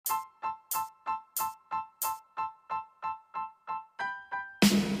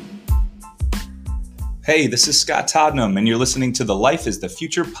Hey, this is Scott Todnam, and you're listening to the Life is the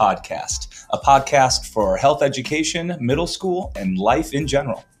Future podcast, a podcast for health education, middle school, and life in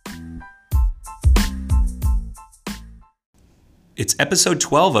general. It's episode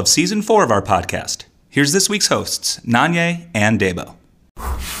 12 of season 4 of our podcast. Here's this week's hosts, Nanye and Debo.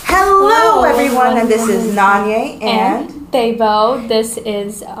 Hello everyone, and this is Nanye and Debo. This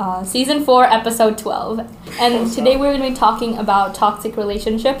is season 4, episode 12. And today we're going to be talking about toxic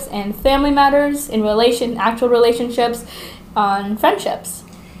relationships and family matters in actual relationships, and friendships.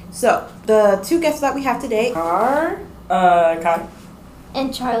 So, the two guests that we have today are Kai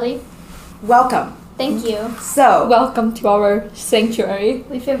and Charlie. Welcome. Thank you. So, welcome to our sanctuary.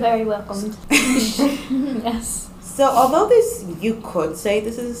 We feel very welcomed. Yes. So, although you could say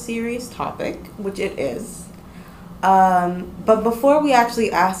this is a serious topic, which it is, but before we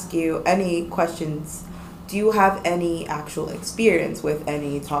actually ask you any questions, do you have any actual experience with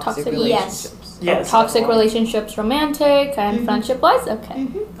any toxic relationships? Yes. Toxic relationships, romantic and friendship-wise? Okay.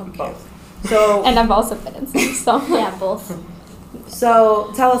 Okay. So, and I've also been in some, so. Yeah, both.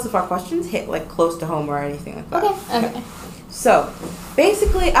 So, tell us if our questions hit like close to home or anything like that. Okay. So,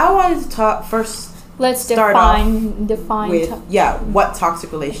 basically, I wanted to talk first. Let's start define with what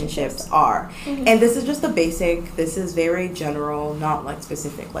toxic relationships are. Mm-hmm. And this is just the basic. This is very general, not like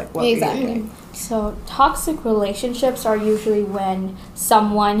specific, like what exactly. So toxic relationships are usually when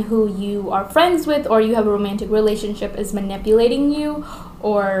someone who you are friends with or you have a romantic relationship is manipulating you,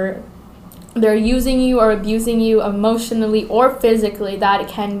 or they're using you or abusing you emotionally or physically. That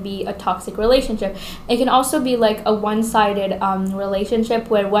can be a toxic relationship. It can also be like a one-sided relationship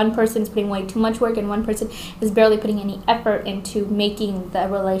where one person is putting way too much work and one person is barely putting any effort into making the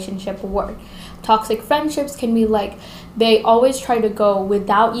relationship work. Toxic friendships can be like they always try to go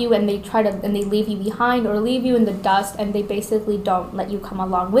without you, and they leave you behind or leave you in the dust, and they basically don't let you come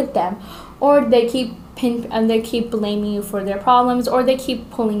along with them, or they keep blaming you for their problems, or they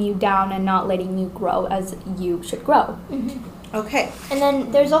keep pulling you down and not letting you grow as you should grow. Mm-hmm. Okay. And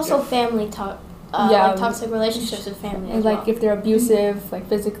then there's also family like toxic relationships with family as like well. if they're abusive, like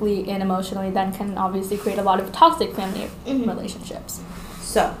physically and emotionally, then can obviously create a lot of toxic family relationships.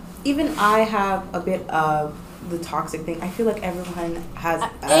 So, even I have a bit of the toxic thing. I feel like everyone has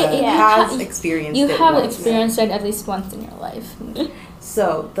experienced it. You have experienced it at least once in your life.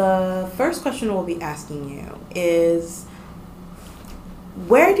 So, the first question we'll be asking you is,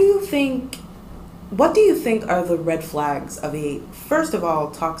 what do you think are the red flags of first of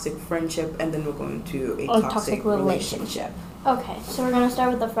all, toxic friendship, and then we're going to a toxic relationship? Okay, so we're going to start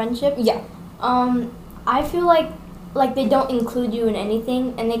with the friendship? Yeah. I feel like they don't include you in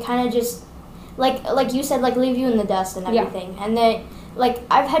anything, and they kind of just, like you said, like leave you in the dust and everything. Yeah. And they, like,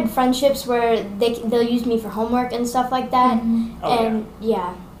 I've had friendships where they'll use me for homework and stuff like that. Mm-hmm.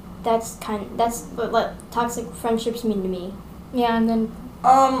 That's what toxic friendships mean to me. Yeah, and then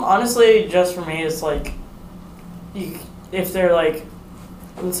honestly, just for me, it's like if they're like,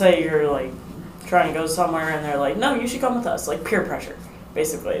 let's say you're like trying to go somewhere and they're like, no, you should come with us, like peer pressure,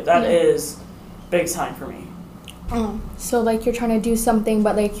 basically. That is big sign for me. So like you're trying to do something,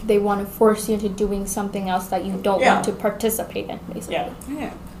 but like they want to force you into doing something else that you don't want to participate in, basically.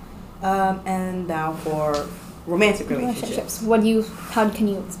 Yeah. And now for romantic relationships. How can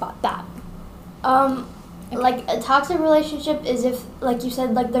you spot that? Like a toxic relationship is if, like you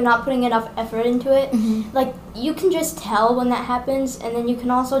said, like they're not putting enough effort into it. Mm-hmm. Like you can just tell when that happens, and then you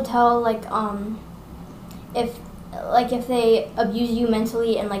can also tell if they abuse you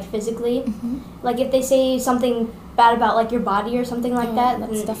mentally and like physically. Mm-hmm. Like if they say something bad about like your body or something like that.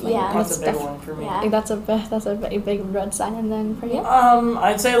 That's definitely that's a big one for me. Yeah. That's a very big red sign. And then for you?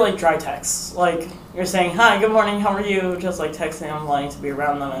 I'd say like dry texts. Like you're saying, hi, good morning, how are you? Just like texting them, wanting to be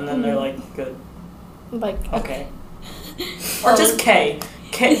around them, and then they're like, good. Like okay. Or just K.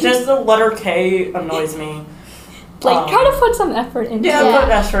 Just the letter K annoys me. Like try to put some effort into it. Put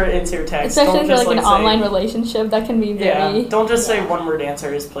effort into your text. Especially if you're like an online relationship, that can be very... Yeah, don't just say one-word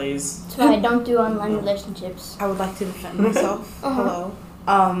answers, please. That's why I don't do online relationships. I would like to defend myself. Hello.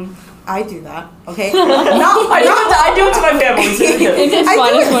 I do that, okay? I do it to my family, too.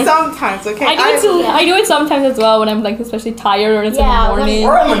 I do it sometimes, okay? I do it sometimes as well when I'm like especially tired or it's in the morning.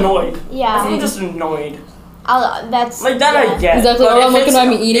 Or I'm annoyed. Yeah. I'm just annoyed. That's like that. Yeah. I get exactly. Or I'm looking at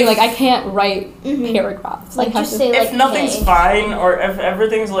me eating. Like I can't write paragraphs. Like just say like if nothing's fine or if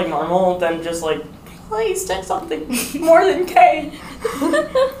everything's like normal, then just like please text something more than K.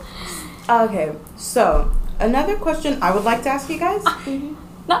 Okay, so another question I would like to ask you guys.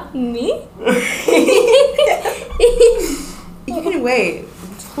 Not me. You can wait,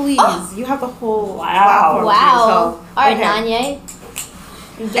 please. You have the whole wow. platform to yourself. All right, okay.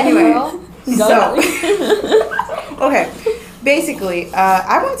 Nanye. Anyway, So, okay. Basically,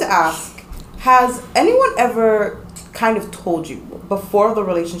 I wanted to ask, has anyone ever kind of told you before the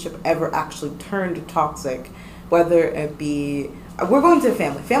relationship ever actually turned toxic, whether it be, we're going to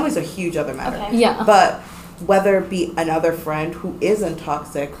family. Family's a huge other matter. Okay. Yeah. But whether it be another friend who isn't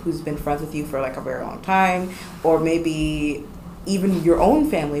toxic, who's been friends with you for like a very long time, or maybe even your own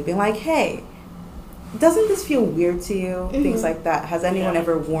family being like, hey, doesn't this feel weird to you? Things like that. Has anyone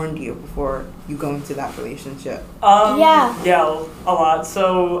ever warned you before you go into that relationship? Yeah. Yeah, a lot.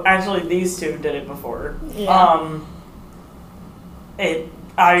 So actually, these two did it before. Yeah.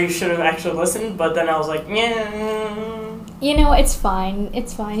 I should have actually listened, but then I was like, yeah. You know, it's fine.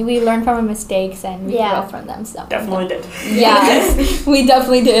 It's fine. We learn from our mistakes and we grow from them. So Definitely did. Yes, we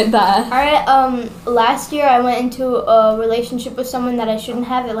definitely did that. All right. Last year I went into a relationship with someone that I shouldn't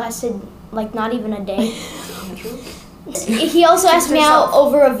have. It lasted like not even a day. He also asked me out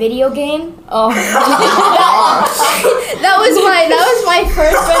over a video game. Oh, that was my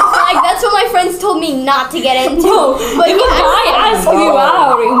first red flag. That's what my friends told me not to get into. but if a guy asks you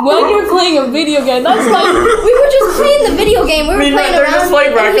out when you're playing a video game, that's like we were just playing the video game. We were playing they're around. just like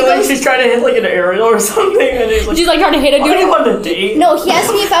and he like goes- she's trying to hit like an aerial or something, and he's like, she's like trying to hit a "Why do you dude. want to date?" No, he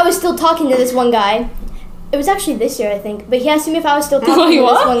asked me if I was still talking to this one guy. It was actually this year, I think. But he asked me if I was still talking to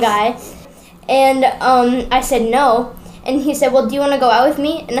What? this one guy. And I said no. And he said, well, do you want to go out with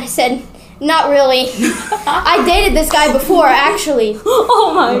me? And I said, not really. I dated this guy before, actually.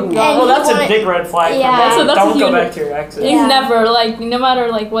 Oh my god. Well, that's a big red flag. Yeah. For me. So that's Don't a go huge- back to your exes. Yeah. Never, like, no matter,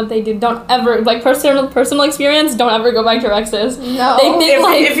 like, what they do, don't ever, like, personal experience, don't ever go back to your exes. No. They think,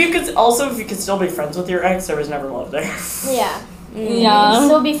 like, If you could still be friends with your ex, there was never love there. Yeah. yeah,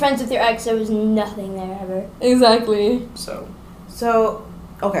 Still be friends with your ex. There was nothing there ever. exactly. So,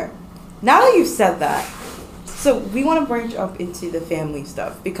 okay. Now that you've said that, so we want to branch up into the family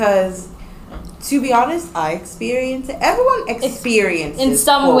stuff because, to be honest, I experience it. Everyone experiences In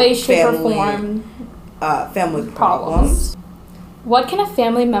some quote, way, shape, or family, form, family problems. What can a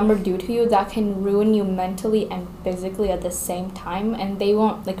family member do to you that can ruin you mentally and physically at the same time, and they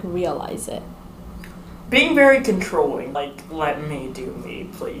won't, like, realize it? Being very controlling, like, let me do me,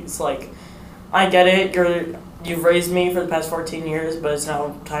 please. Like, I get it, you've raised me for the past 14 years, but it's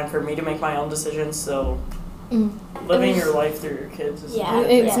now time for me to make my own decisions, so living your life through your kids is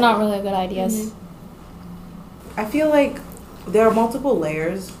It's not really a good idea. I feel like there are multiple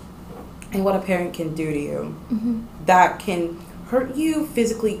layers in what a parent can do to you that can hurt you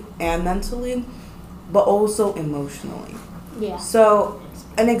physically and mentally, but also emotionally. Yeah. So,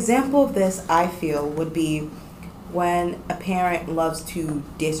 an example of this, I feel, would be when a parent loves to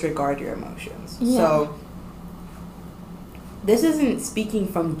disregard your emotions. Yeah. So, this isn't speaking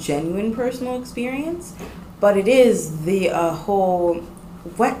from genuine personal experience, but it is the whole,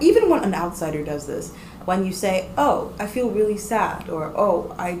 even when an outsider does this, when you say, oh, I feel really sad, or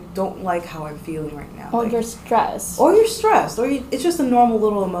oh, I don't like how I'm feeling right now. Or Like, you're stressed. or you're stressed, or it's just a normal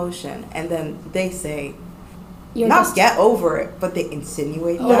little emotion, and then they say, You're not just, get over it, but they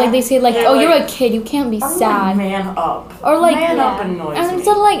insinuate or that. like they say, like, Yeah, oh, like, you're a kid, you can't be I'm sad. like, man up. Or like, man up yeah. annoys and me.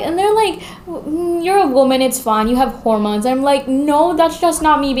 so like, and they're like, you're a woman, it's fine, you have hormones. And I'm like, no, that's just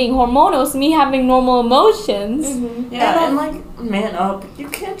not me being hormonal, it's me having normal emotions. Yeah, and like, man up. You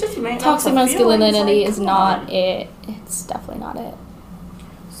can't just man up. Toxic to masculinity feelings, is like, not come on. it. It's definitely not it.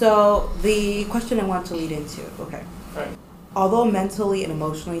 So the question I want to lead into, okay. Right. Although mentally and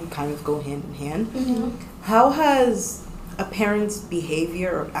emotionally kind of go hand in hand, how has a parent's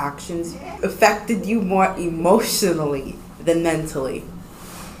behavior or actions affected you more emotionally than mentally?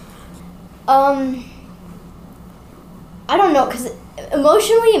 I don't know, because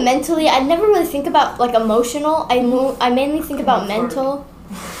emotionally and mentally, I never really think about, like, emotional. I mainly think about It's hard. mental.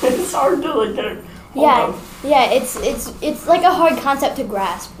 It's hard to like get it. Yeah, yeah, it's like a hard concept to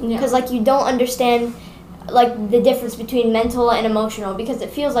grasp because like you don't understand like the difference between mental and emotional because it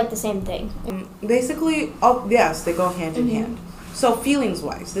feels like the same thing. Basically, yes, they go hand in hand. So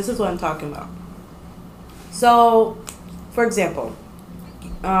feelings-wise, this is what I'm talking about. So, for example,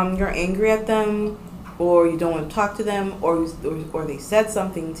 you're angry at them, or you don't want to talk to them, or they said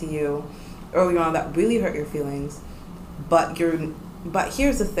something to you earlier on that really hurt your feelings, but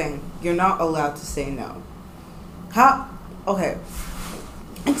here's the thing, you're not allowed to say no. Okay,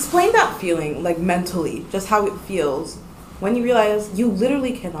 explain that feeling, like mentally, just how it feels when you realize you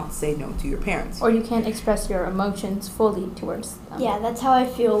literally cannot say no to your parents. Or you can't express your emotions fully towards them. Yeah, that's how I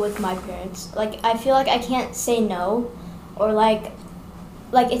feel with my parents. Like I feel like I can't say no, or like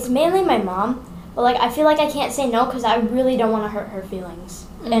it's mainly my mom, but like I feel like I can't say no because I really don't want to hurt her feelings.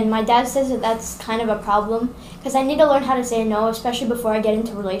 And my dad says that that's kind of a problem because I need to learn how to say no, especially before I get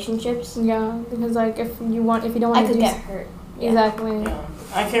into relationships. Yeah, because like if you don't want I to could do get hurt. Yeah. Exactly. Yeah.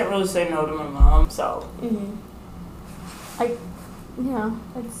 I can't really say no to my mom, so. Yeah,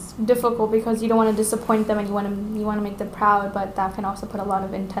 it's difficult because you don't want to disappoint them and you want to make them proud, but that can also put a lot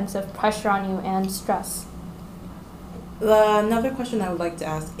of intensive pressure on you and stress. Another question I would like to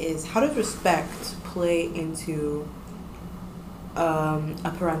ask is, how does respect play into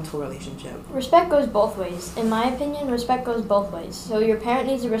a parental relationship? Respect goes both ways. In my opinion, respect goes both ways. So your parent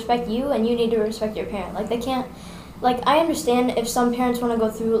needs to respect you, and you need to respect your parent. Like, they can't... Like, I understand if some parents want to go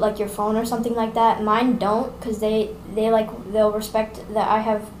through, like, your phone or something like that. Mine don't, because they'll respect that I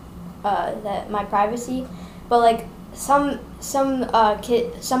have my privacy. But, like, some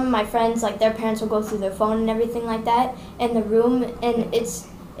of my friends, like, their parents will go through their phone and everything like that in the room, and it's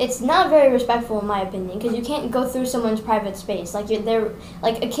not very respectful in my opinion, because you can't go through someone's private space. Like,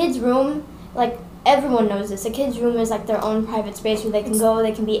 like, a kid's room, like, everyone knows this. A kid's room is, like, their own private space where they can go,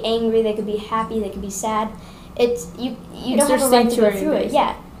 they can be angry, they can be happy, they can be sad. You don't have a right to go through it.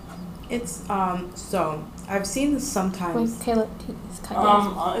 Yeah. It's so I've seen this sometimes. Kayla,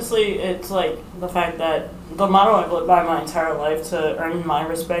 honestly, it's like the fact that the motto I've lived by my entire life: to earn my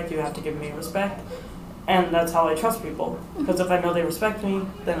respect, you have to give me respect, and that's how I trust people. Because if I know they respect me,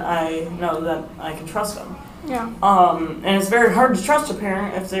 then I know that I can trust them. Yeah. And it's very hard to trust a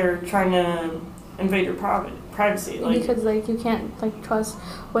parent if they're trying to invade your privacy. Like, because like you can't like trust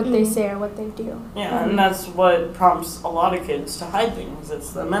what they say or what they do. Yeah, and that's what prompts a lot of kids to hide things.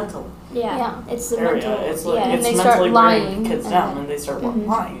 It's the mental. Yeah. It's the area. mental. It's like and it's they mentally start lying wearing kids down, and they start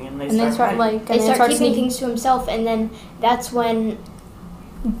lying, and they start hiding. They start keeping things to himself, and then that's when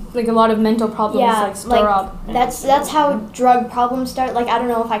like a lot of mental problems like stir up. That's how drug problems start. Like, I don't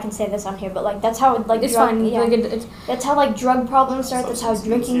know if I can say this on here, but like that's how like it's drug, fine. Yeah. Like that's how like drug problems start. That's how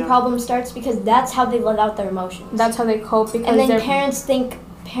drinking problems starts, because that's how they let out their emotions. That's how they cope. Because and then parents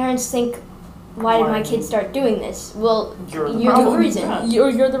think, why did my kid start doing this? Well, you're the reason.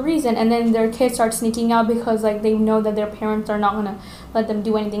 You're the reason, and then their kids start sneaking out because like they know that their parents are not gonna let them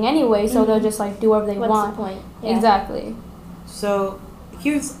do anything anyway, so they'll just like do whatever they want. What's the point? Yeah. Exactly. So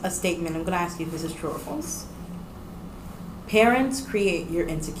here's a statement. I'm going to ask you if this is true or false. Parents create your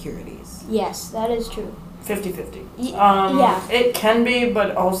insecurities. Yes, that is true. 50-50. Yeah. It can be,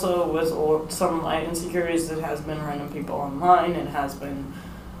 but also with some of my insecurities, it has been random people online, it has been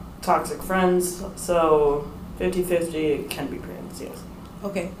toxic friends, so 50-50, it can be parents, yes.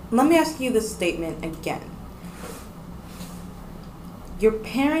 Okay, let me ask you this statement again. Your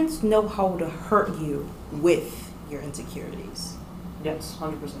parents know how to hurt you with your insecurities. Yes,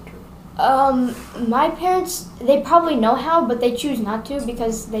 100% true. My parents, they probably know how, but they choose not to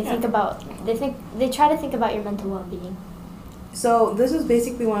because they try to think about your mental well-being. So this is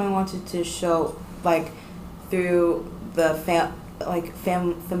basically what I wanted to show, like, through the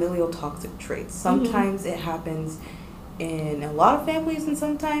familial toxic traits. Sometimes it happens in a lot of families, and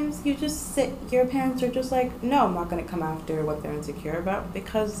sometimes your parents are just like, no, I'm not going to come after what they're insecure about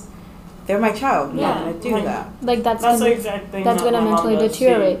because they're my child. I'm not going to do that. Like that's the exact thing that's going to mentally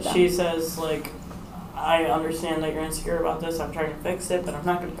deteriorate them. She says, like, I understand that you're insecure about this. I'm trying to fix it, but I'm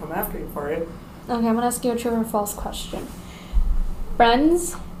not going to come after you for it. Okay, I'm going to ask you a true or false question.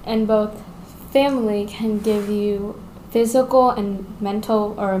 Friends and both family can give you physical and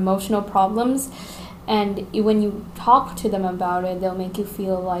mental or emotional problems, and when you talk to them about it, they'll make you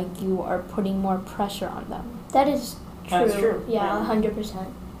feel like you are putting more pressure on them. That is true. That's true. Yeah,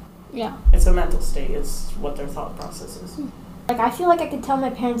 100%. Yeah. It's a mental state. It's what their thought process is. Like, I feel like I could tell my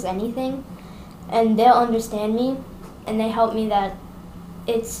parents anything, and they'll understand me, and they help me that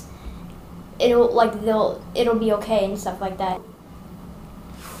it'll be okay and stuff like that.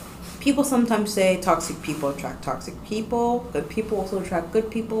 People sometimes say toxic people attract toxic people. Good people also attract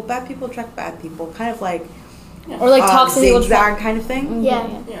good people. Bad people attract bad people. Kind of like, or like toxic zigzag kind of thing.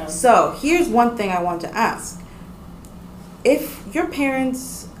 Yeah. So here's one thing I want to ask: if your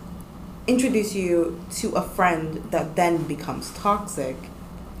parents introduce you to a friend that then becomes toxic,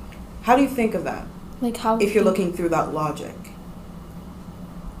 how do you think of that? Like how? If you're looking through that logic.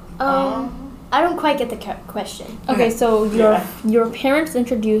 I don't quite get the question. Okay, so your parents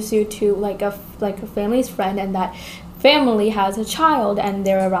introduce you to like a family's friend, and that family has a child, and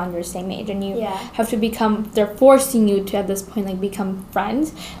they're around your same age, and you have to they're forcing you to at this point like become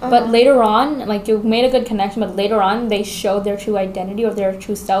friends. But later on, like you made a good connection, but later on they show their true identity or their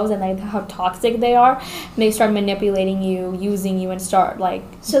true selves, and like how toxic they are, and they start manipulating you, using you, and start like.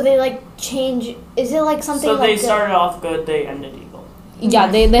 So they like change. Is it like something? So like they started off good, they ended evil. yeah,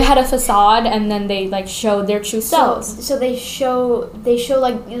 they had a facade, and then they like showed their true selves. So they show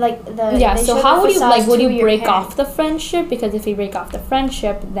like the Yeah. they So show how the would you facades would to you your break parents. off the friendship? Because if you break off the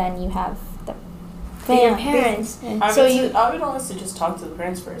friendship, then you have the Your parents. So you I would honestly just talk to the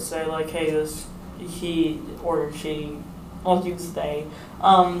parents first. Say like, hey, he or she, well, you say,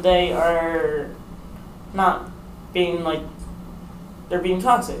 they are not being like, they're being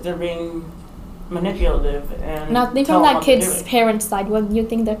toxic. They're being manipulative and. Now think tell from them that what they're kid's doing. parent side. Would you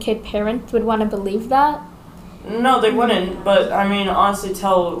think the kid parent would want to believe that? No, they wouldn't. But I mean, honestly,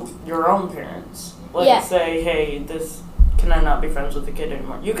 tell your own parents. Like, Yeah. say, hey, can I not be friends with the kid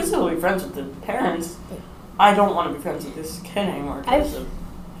anymore? You can still be friends with the parents. I don't want to be friends with this kid anymore because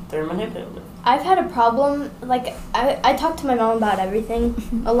they're manipulative. I've had a problem. Like I talk to my mom about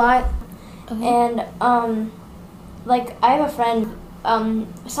everything a lot, and like I have a friend.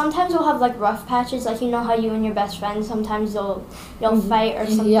 Sometimes we'll have like rough patches, like you know how you and your best friend sometimes you'll fight or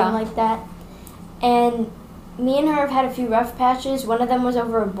something like that. And me and her have had a few rough patches. One of them was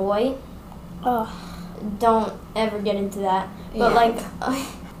over a boy. Don't ever get into that. But like,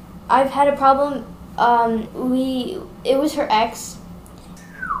 I've had a problem. It was her ex.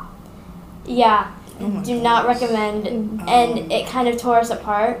 Yeah, do not recommend. And it kind of tore us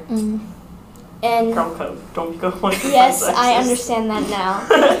apart. And Girl code. Don't go with yes, I understand that now.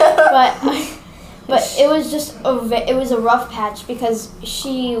 But it was just it was a rough patch because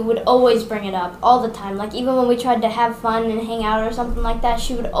she would always bring it up all the time. Like even when we tried to have fun and hang out or something like that,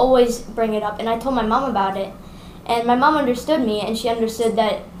 she would always bring it up. And I told my mom about it, and my mom understood me, and she understood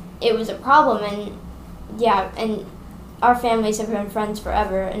that it was a problem. And yeah, and our families have been friends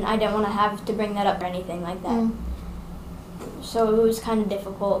forever, and I didn't want to have to bring that up or anything like that. So it was kind of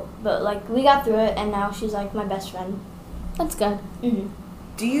difficult, but like we got through it, and now she's like my best friend. That's good.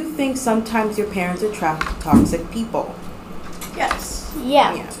 Do you think sometimes your parents attract toxic people? Yes.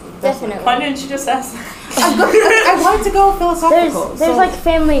 Yeah, Yeah, definitely. Why didn't you just ask that? I wanted to go philosophical. There's like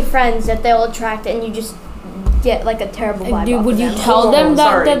family friends that they'll attract, and you just get like a terrible vibe off Would of you them. tell them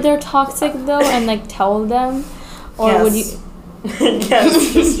sorry. that they're toxic though, and like tell them, or would you?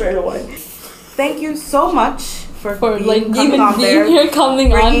 Yes, just straight away. Thank you so much for like coming even on there, being here,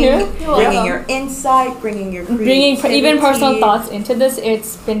 coming on here, bringing your insight, bringing your bringing even personal creativity. thoughts into this.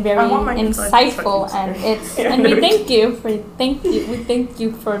 It's been very I want my insightful, insights. and it's Yeah, and we no. thank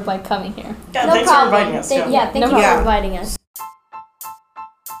you for like coming here. Yeah, No thanks problem. for inviting us. Thank No you problem. for inviting us.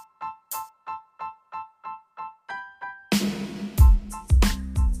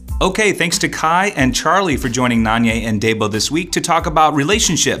 Okay, thanks to Kai and Charlie for joining Nanye and Debo this week to talk about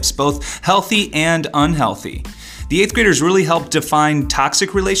relationships, both healthy and unhealthy. The 8th graders really helped define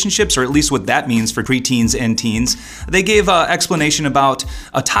toxic relationships, or at least what that means for preteens and teens. They gave an explanation about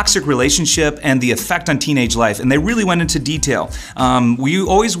a toxic relationship and the effect on teenage life, and they really went into detail. We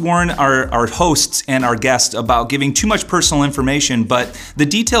always warn our hosts and our guests about giving too much personal information, but the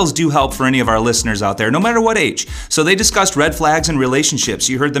details do help for any of our listeners out there, no matter what age. So they discussed red flags in relationships.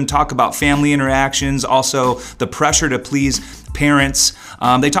 You heard them talk about family interactions, also the pressure to please parents.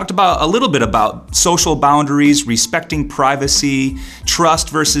 They talked about a little bit about social boundaries, respecting privacy, trust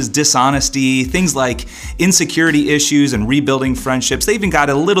versus dishonesty, things like insecurity issues and rebuilding friendships. They even got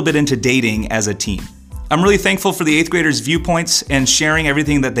a little bit into dating as a teen. I'm really thankful for the 8th graders' viewpoints and sharing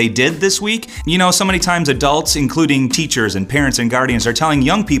everything that they did this week. You know, so many times adults, including teachers and parents and guardians, are telling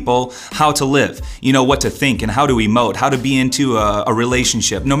young people how to live, you know, what to think and how to emote, how to be into a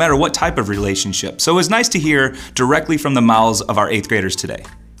relationship, no matter what type of relationship. So it was nice to hear directly from the mouths of our 8th graders today.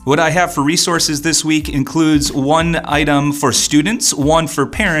 What I have for resources this week includes one item for students, one for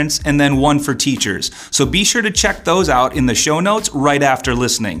parents, and then one for teachers. So be sure to check those out in the show notes right after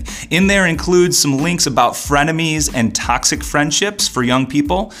listening. In there includes some links about frenemies and toxic friendships for young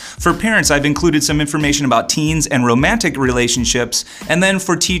people. For parents, I've included some information about teens and romantic relationships. And then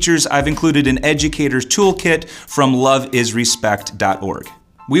for teachers, I've included an educator's toolkit from loveisrespect.org.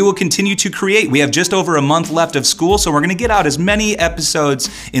 We will continue to create. We have just over a month left of school, so we're going to get out as many episodes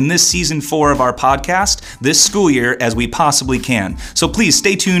in this season 4 of our podcast this school year as we possibly can. So please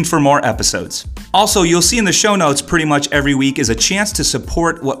stay tuned for more episodes. Also, you'll see in the show notes pretty much every week is a chance to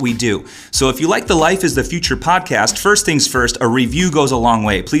support what we do. So if you like the Life is the Future podcast, first things first, a review goes a long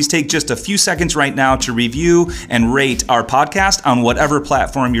way. Please take just a few seconds right now to review and rate our podcast on whatever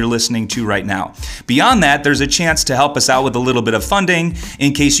platform you're listening to right now. Beyond that, there's a chance to help us out with a little bit of funding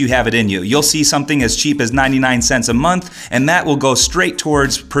in case you have it in you. You'll see something as cheap as 99 cents a month, and that will go straight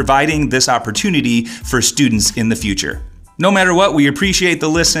towards providing this opportunity for students in the future. No matter what, we appreciate the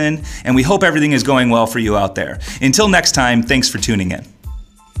listen, and we hope everything is going well for you out there. Until next time, thanks for tuning in.